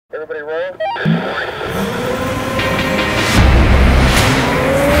Everybody roll.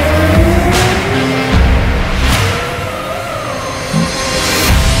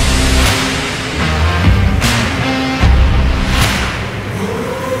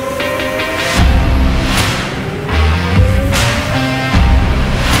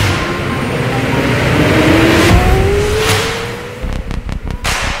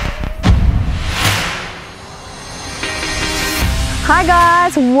 Hi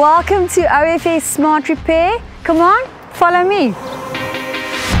guys, welcome to OFS Smart Repair. Come on, follow me.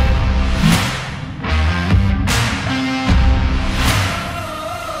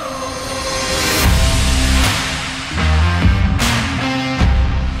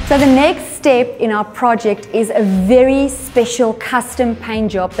 So the next step in our project is a very special custom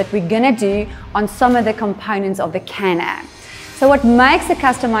paint job that we're gonna do on some of the components of the Can-Am. So what makes the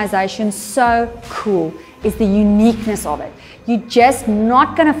customization so cool is the uniqueness of it. You're just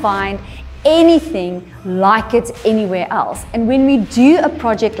not gonna find anything like it anywhere else. And when we do a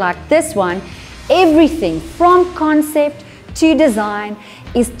project like this one, everything from concept to design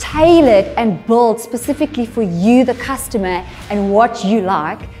is tailored and built specifically for you, the customer, and what you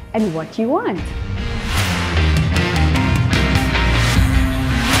like and what you want.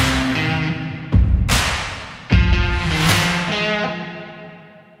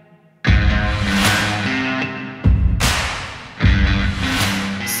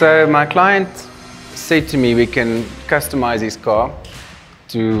 So my client said to me we can customize his car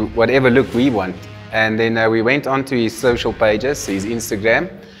to whatever look we want. And then we went onto his social pages, his Instagram,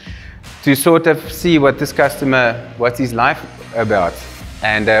 to sort of see what this customer, what's his life about.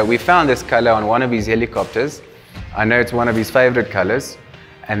 And we found this color on one of his helicopters. I know it's one of his favorite colors.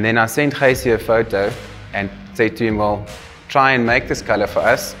 And then I sent Gysie a photo and said to him, well, try and make this color for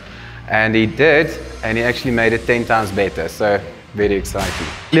us. And he did, and he actually made it 10 times better. So very exciting.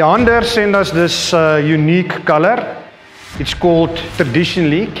 Leander sent us this unique color. It's called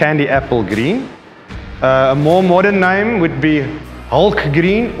traditionally candy apple green. A more modern name would be Hulk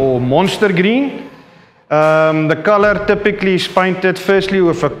green or monster green. The color typically is painted firstly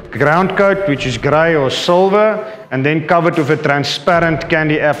with a ground coat, which is grey or silver, and then covered with a transparent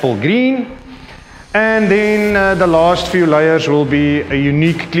candy apple green. And then the last few layers will be a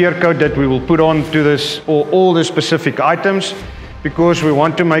unique clear coat that we will put on to this or all the specific items, because we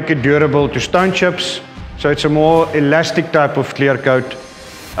want to make it durable to stone chips. So it's a more elastic type of clear coat.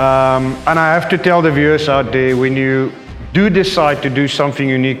 And I have to tell the viewers out there, when you do decide to do something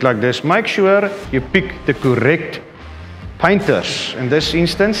unique like this, make sure you pick the correct painters. In this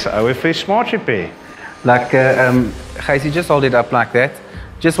instance, OFS Smart Repair. Like, Gysie, just hold it up like that.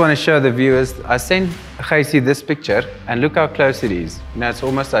 Just want to show the viewers, I sent Gysie this picture and look how close it is. You know, it's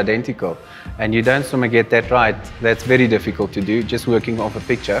almost identical. And you don't want to get that right. That's very difficult to do, just working off a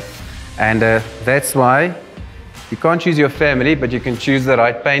picture. And that's why you can't choose your family, but you can choose the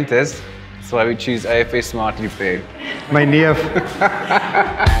right painters. That's why we choose OFS Smart Repair. My neef.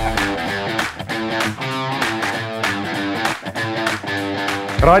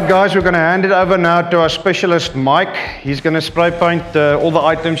 Right guys, we're going to hand it over now to our specialist Mike. He's going to spray paint all the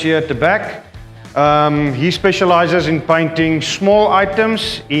items here at the back. He specializes in painting small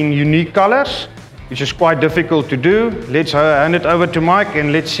items in unique colors, which is quite difficult to do. Let's hand it over to Mike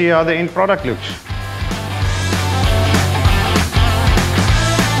and let's see how the end product looks.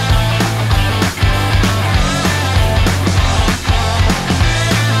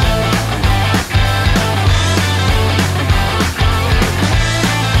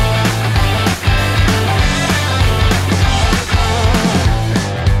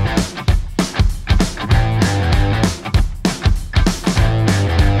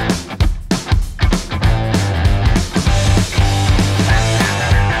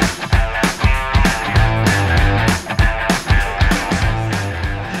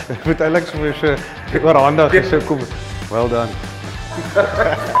 Moet eintlik so oorhandig so kom. Well done.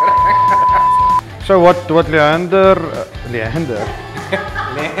 So what Leander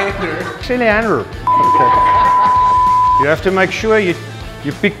say Leander. Okay. You have to make sure you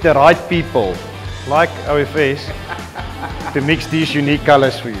pick the right people, like OFS, to mix these unique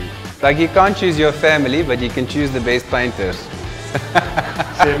colors for you. Like, you can't choose your family, but you can choose the best painters.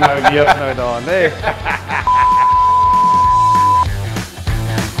 Sê nou weer nou daar, nee.